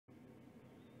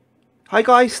Hi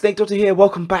guys, SnakeDoctor here.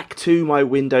 Welcome back to my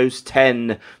Windows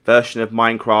 10 version of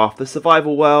Minecraft, the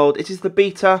survival world. It is the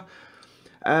beta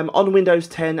on Windows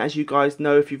 10. As you guys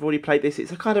know, if you've already played this,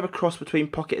 it's a kind of a cross between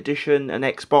Pocket Edition and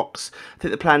Xbox. I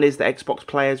think the plan is that Xbox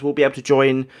players will be able to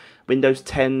join Windows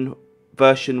 10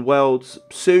 version worlds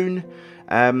soon.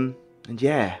 And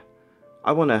yeah,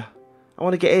 I wanna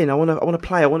get in. I wanna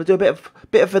play. I wanna do a bit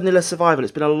of vanilla survival.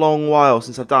 It's been a long while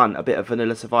since I've done a bit of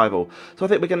vanilla survival. So I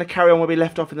think we're gonna carry on where we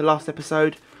left off in the last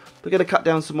episode. We're gonna cut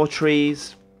down some more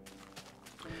trees,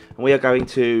 and we're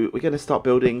gonna start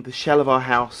building the shell of our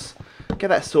house. Get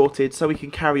that sorted so we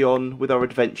can carry on with our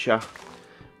adventure,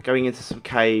 going into some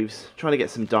caves, trying to get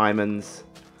some diamonds.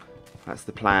 That's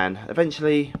the plan.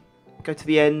 Eventually, go to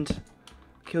the end.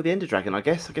 Kill the Ender Dragon, I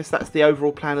guess. I guess that's the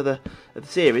overall plan of the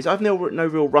series. I've no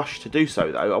real rush to do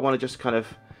so, though. I want to just kind of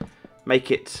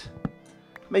make it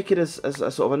as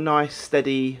a sort of a nice,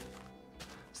 steady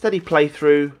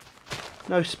playthrough.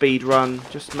 No speed run.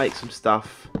 Just make some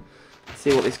stuff.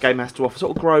 See what this game has to offer.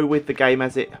 Sort of grow with the game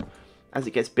as it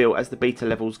gets built, as the beta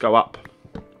levels go up,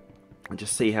 and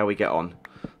just see how we get on.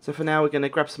 So for now, we're going to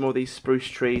grab some more of these spruce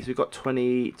trees. We've got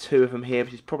 22 of them here,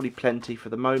 which is probably plenty for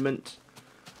the moment.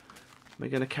 We're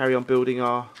going to carry on building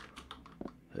our...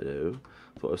 Hello.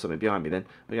 Thought there was something behind me then.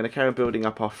 We're going to carry on building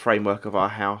up our framework of our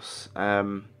house.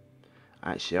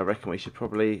 Actually, I reckon we should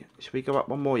probably... Should we go up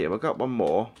one more? Yeah, we'll go up one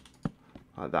more.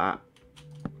 Like that.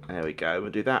 There we go. We'll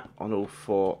do that on all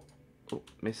four... Oh,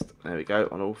 missed. There we go.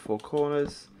 On all four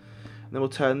corners. And then we'll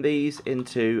turn these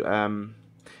into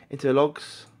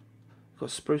logs. We've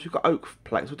got spruce. We've got oak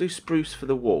planks. We'll do spruce for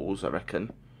the walls, I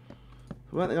reckon.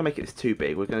 We won't think I'll make it this too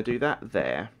big. We're going to do that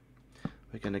there.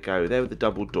 We're going to go there with the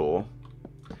double door,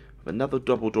 with another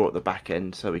double door at the back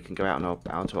end, so we can go out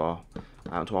onto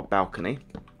our balcony.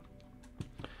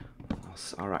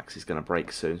 Our axe is going to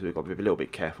break soon, so we've got to be a little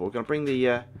bit careful. We're going to bring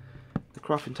the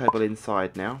crafting table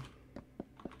inside now.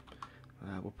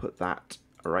 We'll put that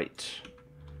right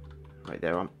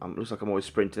there. Looks like I'm always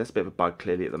sprinting. That's a bit of a bug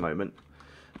clearly at the moment.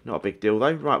 Not a big deal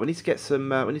though. Right, we need to get some.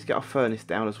 We need to get our furnace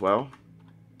down as well.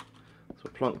 So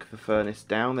we'll plonk the furnace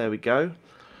down. There we go.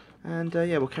 And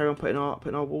yeah, we'll carry on putting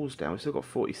our walls down. We've still got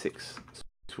 46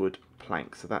 wood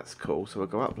planks, so that's cool. So we'll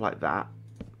go up like that,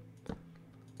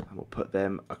 and we'll put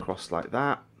them across like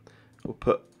that. We'll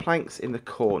put planks in the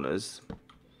corners.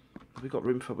 We've got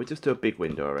room for. We'll just do a big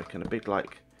window, I reckon, a big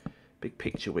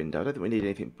picture window. I don't think we need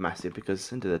anything massive because, at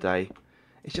the end of the day,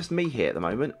 it's just me here at the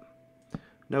moment.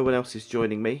 No one else is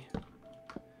joining me.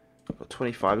 We've got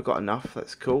 25. We've got enough.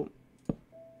 That's cool.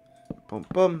 Boom,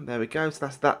 boom. There we go. So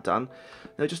that's that done.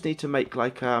 Now we just need to make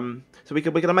like so we're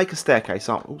gonna make a staircase.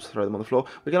 Oops, throw them on the floor.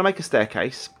 We're gonna make a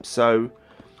staircase. So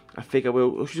I figure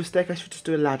should we do a staircase? We'll just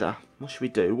do a ladder. What should we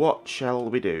do? What shall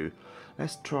we do?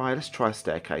 Let's try a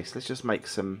staircase. Let's just make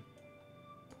some.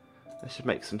 Let's just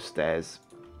make some stairs.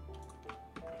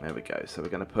 There we go. So we're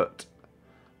gonna put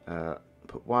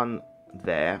one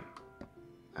there,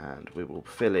 and we will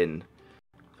fill in.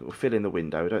 We'll fill in the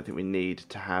window. I don't think we need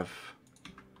to have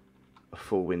a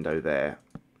full window there,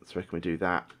 so I reckon we do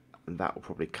that, and that will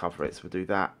probably cover it. So we'll do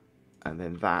that, and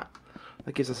then that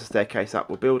gives us a staircase up.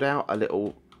 We'll build out a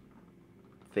little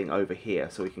thing over here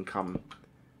so we can come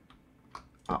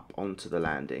up onto the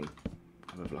landing.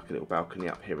 We have like a little balcony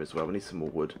up here as well. We need some more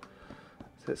wood,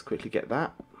 so let's quickly get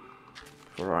that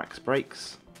before our axe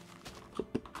breaks.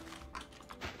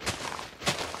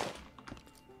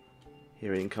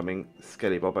 Here, incoming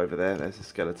Skelly Bob over there. There's a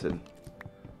skeleton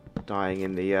dying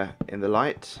in the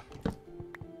light.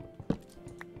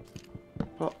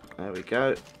 Oh, there we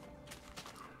go.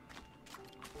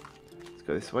 Let's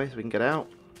go this way so we can get out.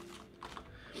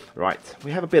 Right,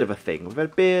 we have a bit of a thing. We've had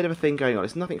a bit of a thing going on.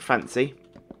 It's nothing fancy.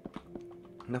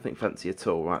 Nothing fancy at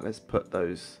all. Right, let's put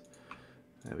those.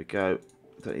 There we go.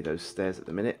 Don't need those stairs at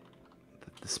the minute.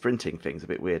 The sprinting thing's a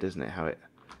bit weird, isn't it? How it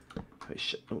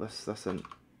oh, that's an.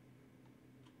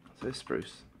 So it's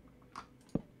spruce.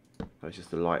 Oh, it's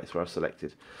just the light. It's where I've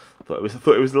selected. I thought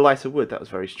it was the lighter wood. That was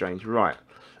very strange. Right,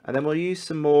 and then we'll use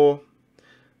some more.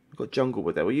 We've got jungle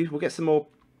wood there. We'll get some more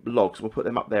logs. We'll put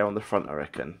them up there on the front, I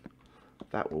reckon.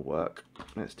 That will work.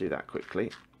 Let's do that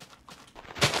quickly.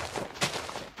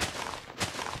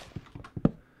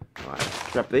 Right,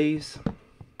 let's grab these.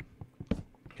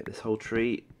 Get this whole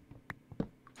tree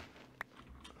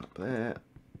up there.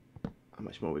 How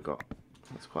much more we got?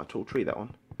 That's quite a tall tree, that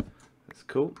one. That's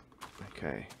cool.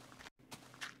 Okay.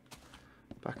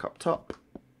 Back up top.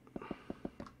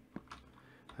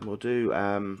 And we'll do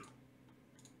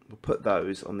we'll put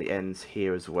those on the ends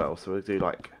here as well. So we'll do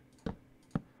like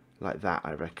that,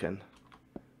 I reckon.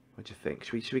 What do you think?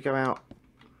 Should we go out?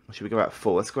 Or should we go out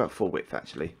full? Let's go out full width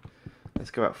actually.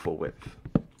 Let's go out full width.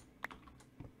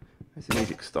 As the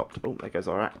music stopped. Oh, there goes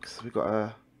our axe. We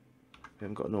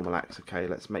haven't got a normal axe. Okay,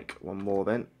 let's make one more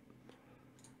then.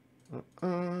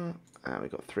 And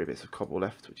we've got 3 bits of cobble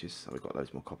left, which is... Oh, we've got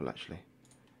loads more cobble actually.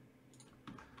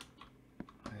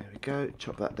 There we go.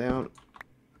 Chop that down.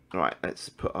 Right, let's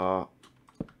put our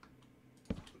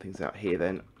things out here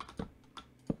then.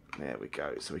 There we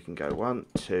go. So we can go 1,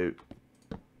 2.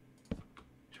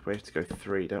 We have to go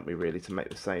 3, don't we, really, to make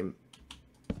the same.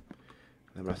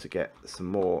 Then we have to get some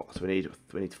more. So we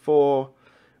need 4.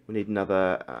 We need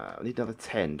another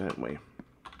 10, don't we?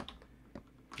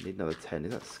 We need another 10.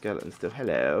 Is that skeleton still?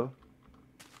 Hello.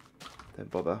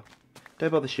 Don't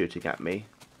bother shooting at me.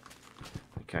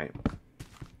 Okay.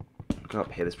 Go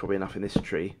up here. There's probably enough in this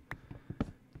tree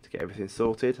to get everything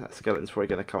sorted. That skeleton's probably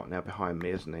going to come up now behind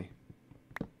me, isn't he?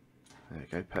 There we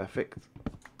go. Perfect.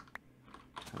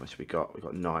 How much have we got? We've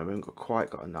got 9. We haven't quite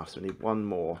got enough, so we need 1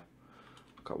 more.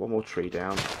 Got 1 more tree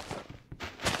down.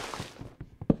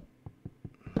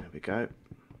 There we go.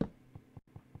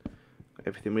 Got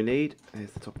everything we need.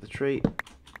 Here's the top of the tree.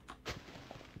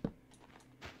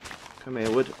 Come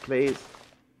here, wood, please.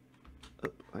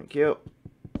 Oh, thank you.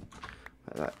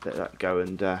 Let that go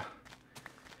and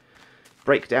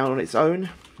break down on its own.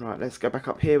 Right, let's go back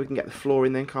up here. We can get the floor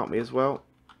in then, can't we, as well?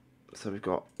 So we've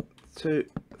got 2,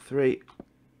 3,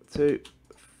 2,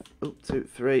 2,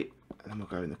 3, and then we'll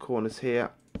go in the corners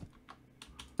here.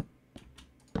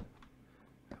 And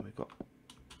we've got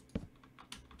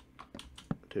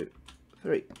 2,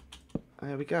 3.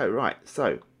 There we go. Right,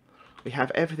 so we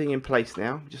have everything in place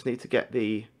now. We just need to get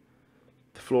the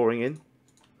flooring in.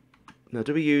 Now,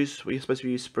 we're supposed to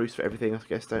use spruce for everything, I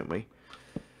guess, don't we?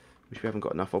 Which we haven't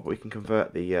got enough of, but we can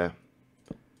convert the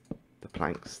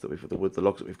planks that the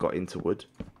logs that we've got into wood.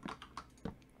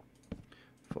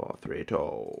 4, 3, 2,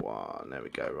 1. There we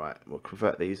go. Right, we'll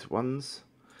convert these ones.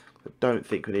 I don't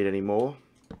think we need any more.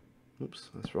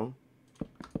 Oops, that's wrong.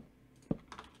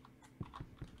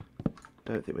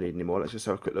 Don't think we need any more. Let's just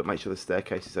have a quick look, make sure the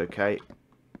staircase is okay.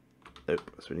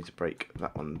 Nope, so we need to break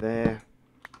that one there.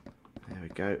 There we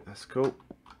go, that's cool.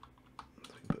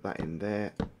 So we can put that in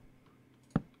there.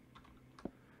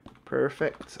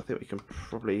 Perfect. I think we can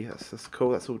probably, that's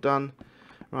cool, that's all done.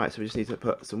 Right, so we just need to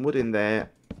put some wood in there.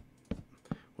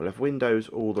 We'll have windows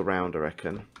all around, I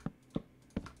reckon.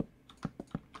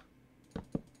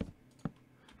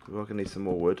 We are going to need some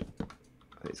more wood.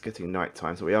 It's getting night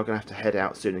time, so we are going to have to head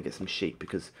out soon and get some sheep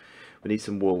because we need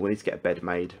some wool. We need to get a bed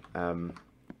made.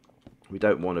 We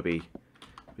don't want to be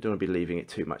leaving it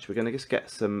too much. We're going to just get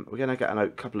some. We're going to get a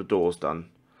couple of doors done,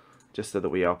 just so that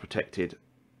we are protected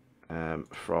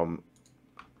from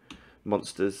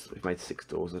monsters. We've made 6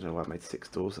 doors. I don't know why I made 6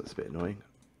 doors. That's a bit annoying.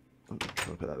 Oh, don't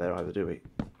want to put that there either, do we?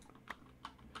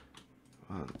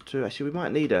 1, 2. Actually, we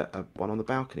might need a one on the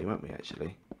balcony, won't we?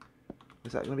 Actually,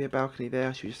 is that going to be a balcony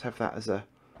there? Should we just have that as a?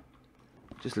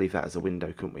 Just leave that as a window,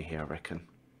 couldn't we? Here, I reckon.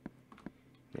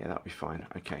 Yeah, that'll be fine.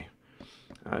 Okay.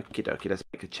 Okie dokie. Let's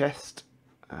make a chest.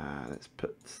 Let's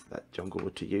put that jungle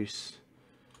wood to use.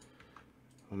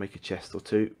 We'll make a chest or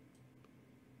 2.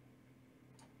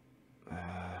 I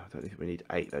don't think we need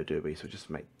 8 though, do we? So just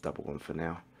make a double one for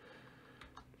now.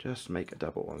 Just make a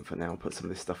double one for now. Put some of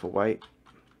this stuff away.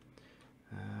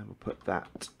 We'll put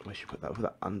that. Where should we put that? We'll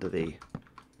put that under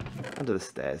the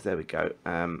stairs. There we go.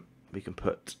 We can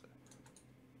put.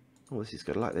 Oh, this is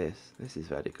good. Like this. This is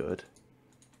very good.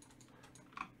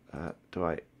 Do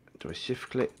I shift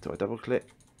click? Do I double click?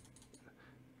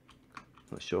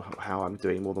 Not sure how I'm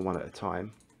doing more than one at a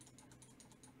time.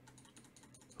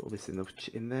 Put all this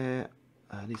in there.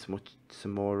 I need some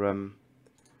more.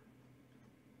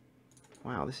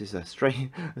 Wow, this is a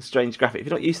strange graphic. If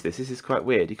you're not used to this is quite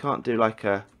weird. You can't do like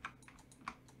a.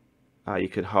 You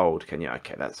can hold, can you?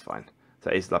 Okay, that's fine. So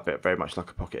it is like very much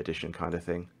like a pocket edition kind of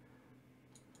thing.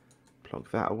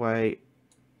 Plonk that away.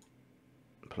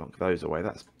 Plonk those away.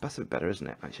 That's a bit better, isn't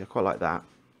it? Actually, I quite like that.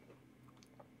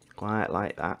 Quite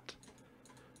like that.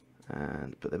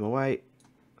 And put them away.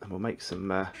 And we'll make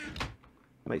some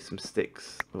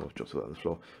sticks. Oh, I've dropped all that on the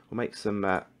floor. We'll make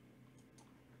some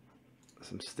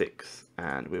sticks,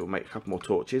 and we will make a couple more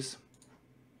torches.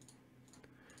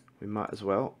 We might as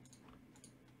well.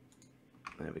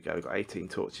 There we go. We've got 18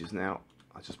 torches now.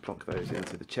 I'll just plonk those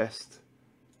into the chest.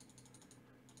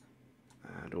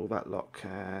 And all that lot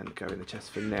can go in the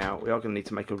chest for now. We are going to need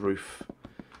to make a roof.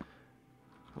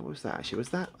 What was that actually?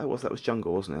 That was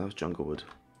jungle, wasn't it? That was jungle wood.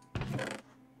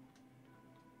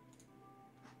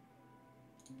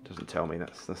 Doesn't tell me.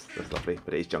 That's lovely,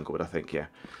 but it is jungle wood, I think. Yeah.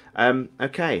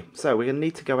 Okay, so we're going to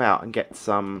need to go out and get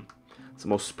some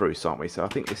more spruce, aren't we? So I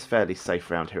think it's fairly safe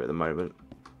around here at the moment.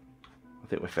 I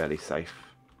think we're fairly safe.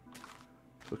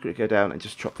 So we're going to go down and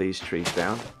just chop these trees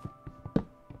down.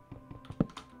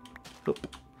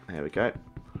 Oop, there we go.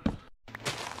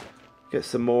 Get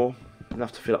some more,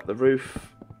 enough to fill up the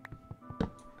roof.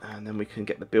 And then we can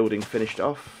get the building finished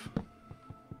off.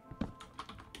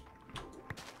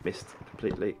 Missed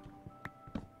completely.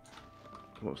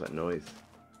 What was that noise?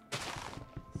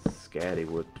 Scary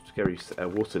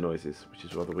water noises, which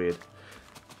is rather weird.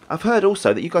 I've heard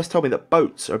also that you guys told me that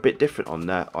boats are a bit different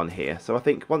on here. So I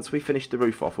think once we finish the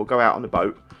roof off, we'll go out on a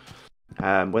boat.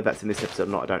 Whether that's in this episode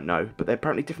or not, I don't know. But they're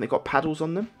apparently different. They've got paddles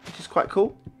on them, which is quite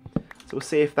cool. So we'll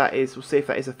see if that is. We'll see if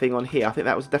that is a thing on here. I think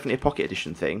that was definitely a Pocket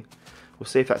Edition thing. We'll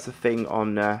see if that's a thing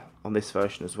on this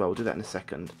version as well. We'll do that in a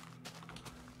second.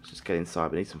 Let's just get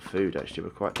inside. We need some food. Actually, we're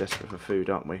quite desperate for food,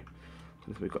 aren't we? I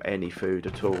don't think we've got any food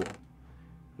at all.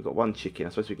 We've got one chicken. I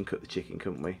suppose we can cook the chicken,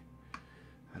 couldn't we?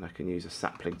 And I can use a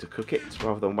sapling to cook it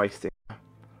rather than wasting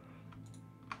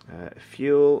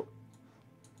fuel.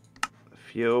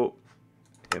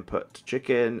 Input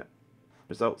chicken.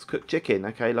 Results cooked chicken.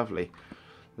 Okay, lovely.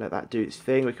 Let that do its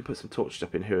thing. We can put some torches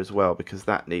up in here as well because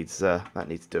that needs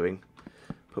doing.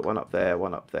 Put one up there,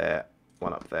 one up there,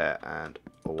 one up there, and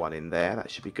one in there.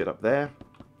 That should be good up there.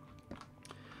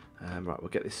 Right, we'll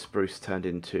get this spruce turned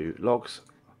into logs.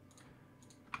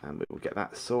 And we'll get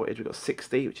that sorted. We've got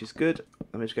 60, which is good.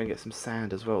 Let me just go and get some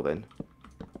sand as well then.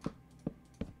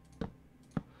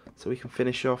 So we can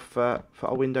finish off for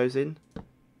our windows in.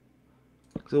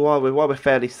 So while we're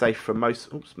fairly safe from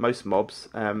most mobs,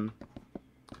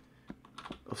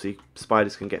 obviously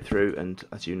spiders can get through, and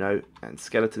as you know, and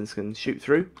skeletons can shoot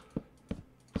through.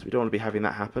 So we don't want to be having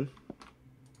that happen.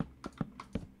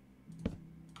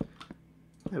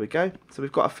 There we go. So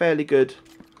we've got a fairly good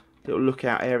little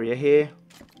lookout area here.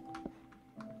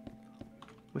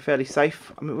 We're fairly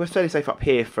safe. I mean, we're fairly safe up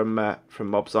here from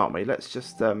mobs, aren't we? Let's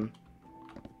just let's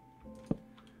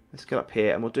get up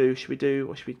here and we'll do.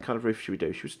 What kind of roof should we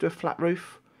do? Should we just do a flat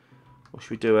roof, or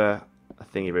should we do a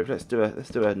thingy roof? Let's do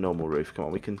a normal roof. Come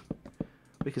on, we can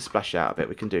splash out a bit.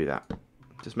 We can do that.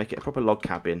 Just make it a proper log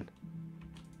cabin.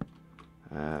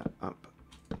 Up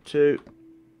 2,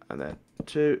 and then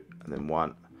 2, and then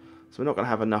 1. So we're not going to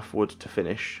have enough wood to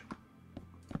finish.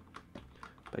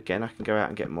 But again, I can go out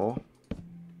and get more.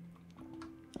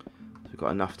 So we've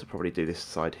got enough to probably do this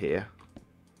side here,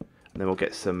 and then we'll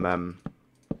get some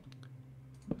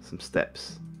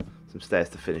stairs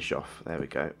to finish off. There we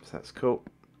go. So that's cool.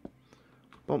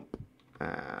 Bump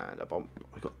and a bump.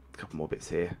 We've got a couple more bits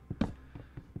here,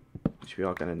 which we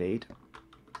are going to need.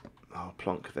 I'll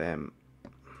plonk them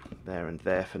there and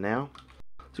there for now.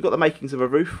 So we've got the makings of a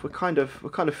roof. We're kind of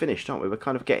finished, aren't we? We're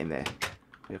kind of getting there.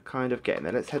 We're kind of getting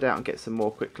there. Let's head out and get some more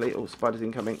quickly. Oh, spiders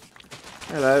incoming.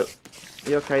 Hello. Are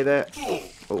you okay there?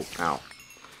 Oh, ow.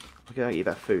 We're going to eat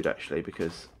that food actually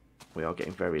because we are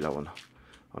getting very low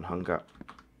on hunger.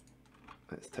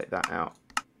 Let's take that out.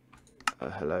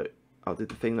 Hello. Oh, did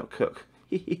the thing not cook?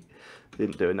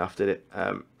 Didn't do enough, did it?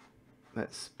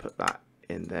 Let's put that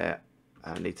in there.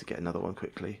 I need to get another one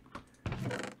quickly.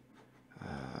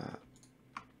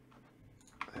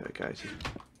 There we go. Just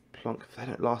plonk. They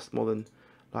don't last more than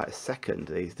like a second,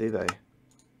 these, do they?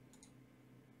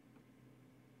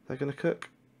 They're going to cook.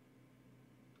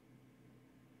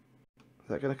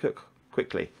 They're going to cook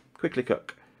quickly. Quickly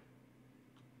cook.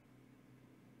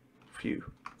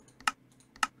 Phew.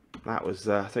 That was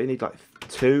so you need like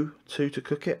two to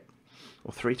cook it,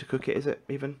 or 3 to cook it, is it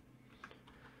even?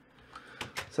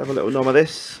 Let's have a little nom of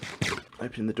this.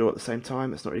 Opening the door at the same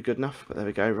time. It's not really good enough, but there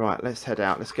we go. Right, let's head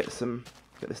out. Let's get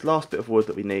this last bit of wood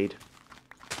that we need.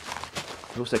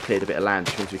 We've also cleared a bit of land,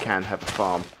 which means we can have a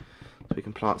farm. So we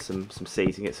can plant some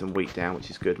seeds and get some wheat down, which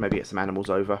is good. Maybe get some animals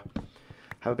over.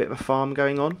 Have a bit of a farm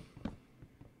going on. It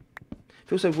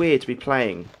feels so weird to be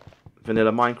playing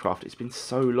vanilla Minecraft. It's been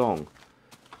so long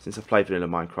since I played vanilla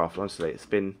Minecraft. Honestly, it's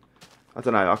been, I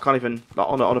don't know. I can't even, like,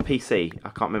 on a PC. I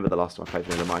can't remember the last time I played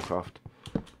vanilla Minecraft.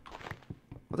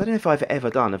 I don't know if I've ever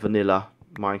done a vanilla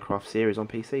Minecraft series on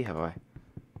PC. Have I?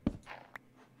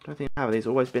 I don't think I have. I think it's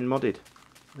always been modded.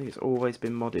 I think it's always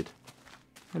been modded.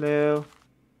 Hello,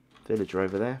 villager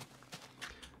over there.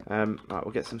 Right,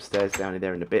 we'll get some stairs down in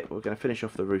there in a bit. We're going to finish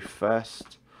off the roof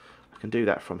first. I can do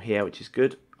that from here, which is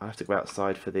good. I have to go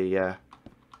outside for the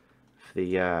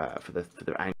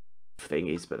angle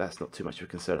thingies, but that's not too much of a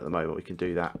concern at the moment. We can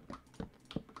do that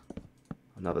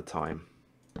another time.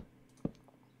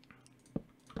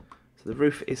 So the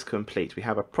roof is complete. We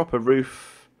have a proper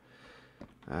roof.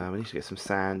 We need to get some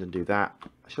sand and do that.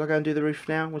 Should I go and do the roof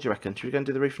now? What do you reckon? Should we go and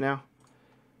do the roof now?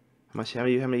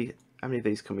 How many of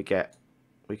these can we get?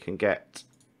 We can get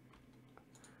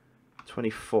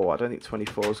 24. I don't think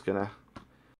 24 is gonna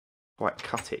quite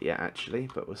cut it yet, actually,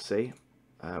 but we'll see.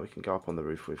 We can go up on the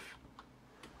roof with...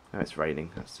 Now it's raining.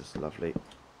 That's just lovely.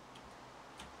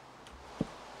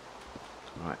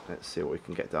 Right, let's see what we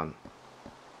can get done.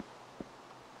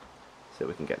 See what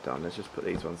we can get done. Let's just put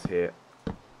these ones here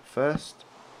first.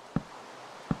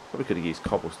 Probably could have used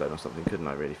cobblestone or something, couldn't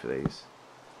I, really, for these?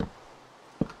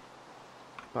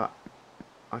 But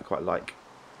I quite like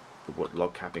the wood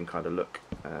log cabin kind of look.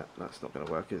 That's not going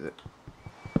to work, is it?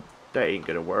 That ain't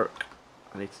going to work.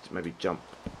 I need to maybe jump.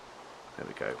 There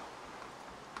we go.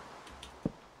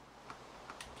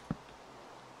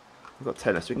 We've got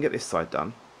 10 left, so we can get this side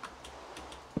done.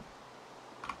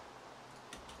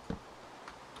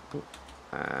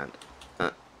 And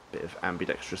a bit of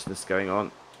ambidextrousness going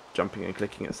on. Jumping and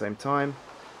clicking at the same time.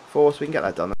 4, so we can get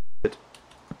that done. Good.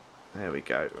 There we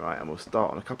go. Right, and we'll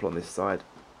start on a couple on this side.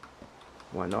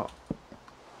 Why not?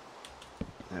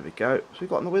 There we go. So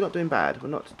we're not doing bad. We're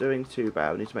not doing too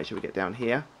bad. We need to make sure we get down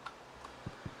here.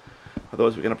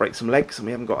 Otherwise we're going to break some legs, and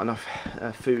we haven't got enough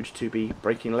food to be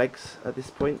breaking legs at this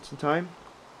point in time.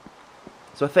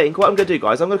 So I think what I'm going to do,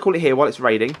 guys, I'm going to call it here while it's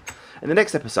raining. In the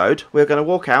next episode, we're going to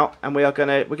walk out, and we're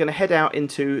going to head out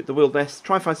into the wilderness,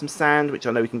 try and find some sand, which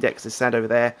I know we can get because there's sand over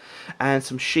there, and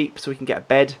some sheep so we can get a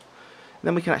bed. And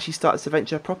then we can actually start this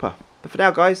adventure proper. But for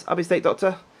now, guys, I'll be Snake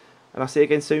Doctor, and I'll see you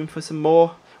again soon for some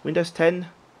more Windows 10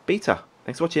 beta.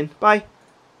 Thanks for watching. Bye.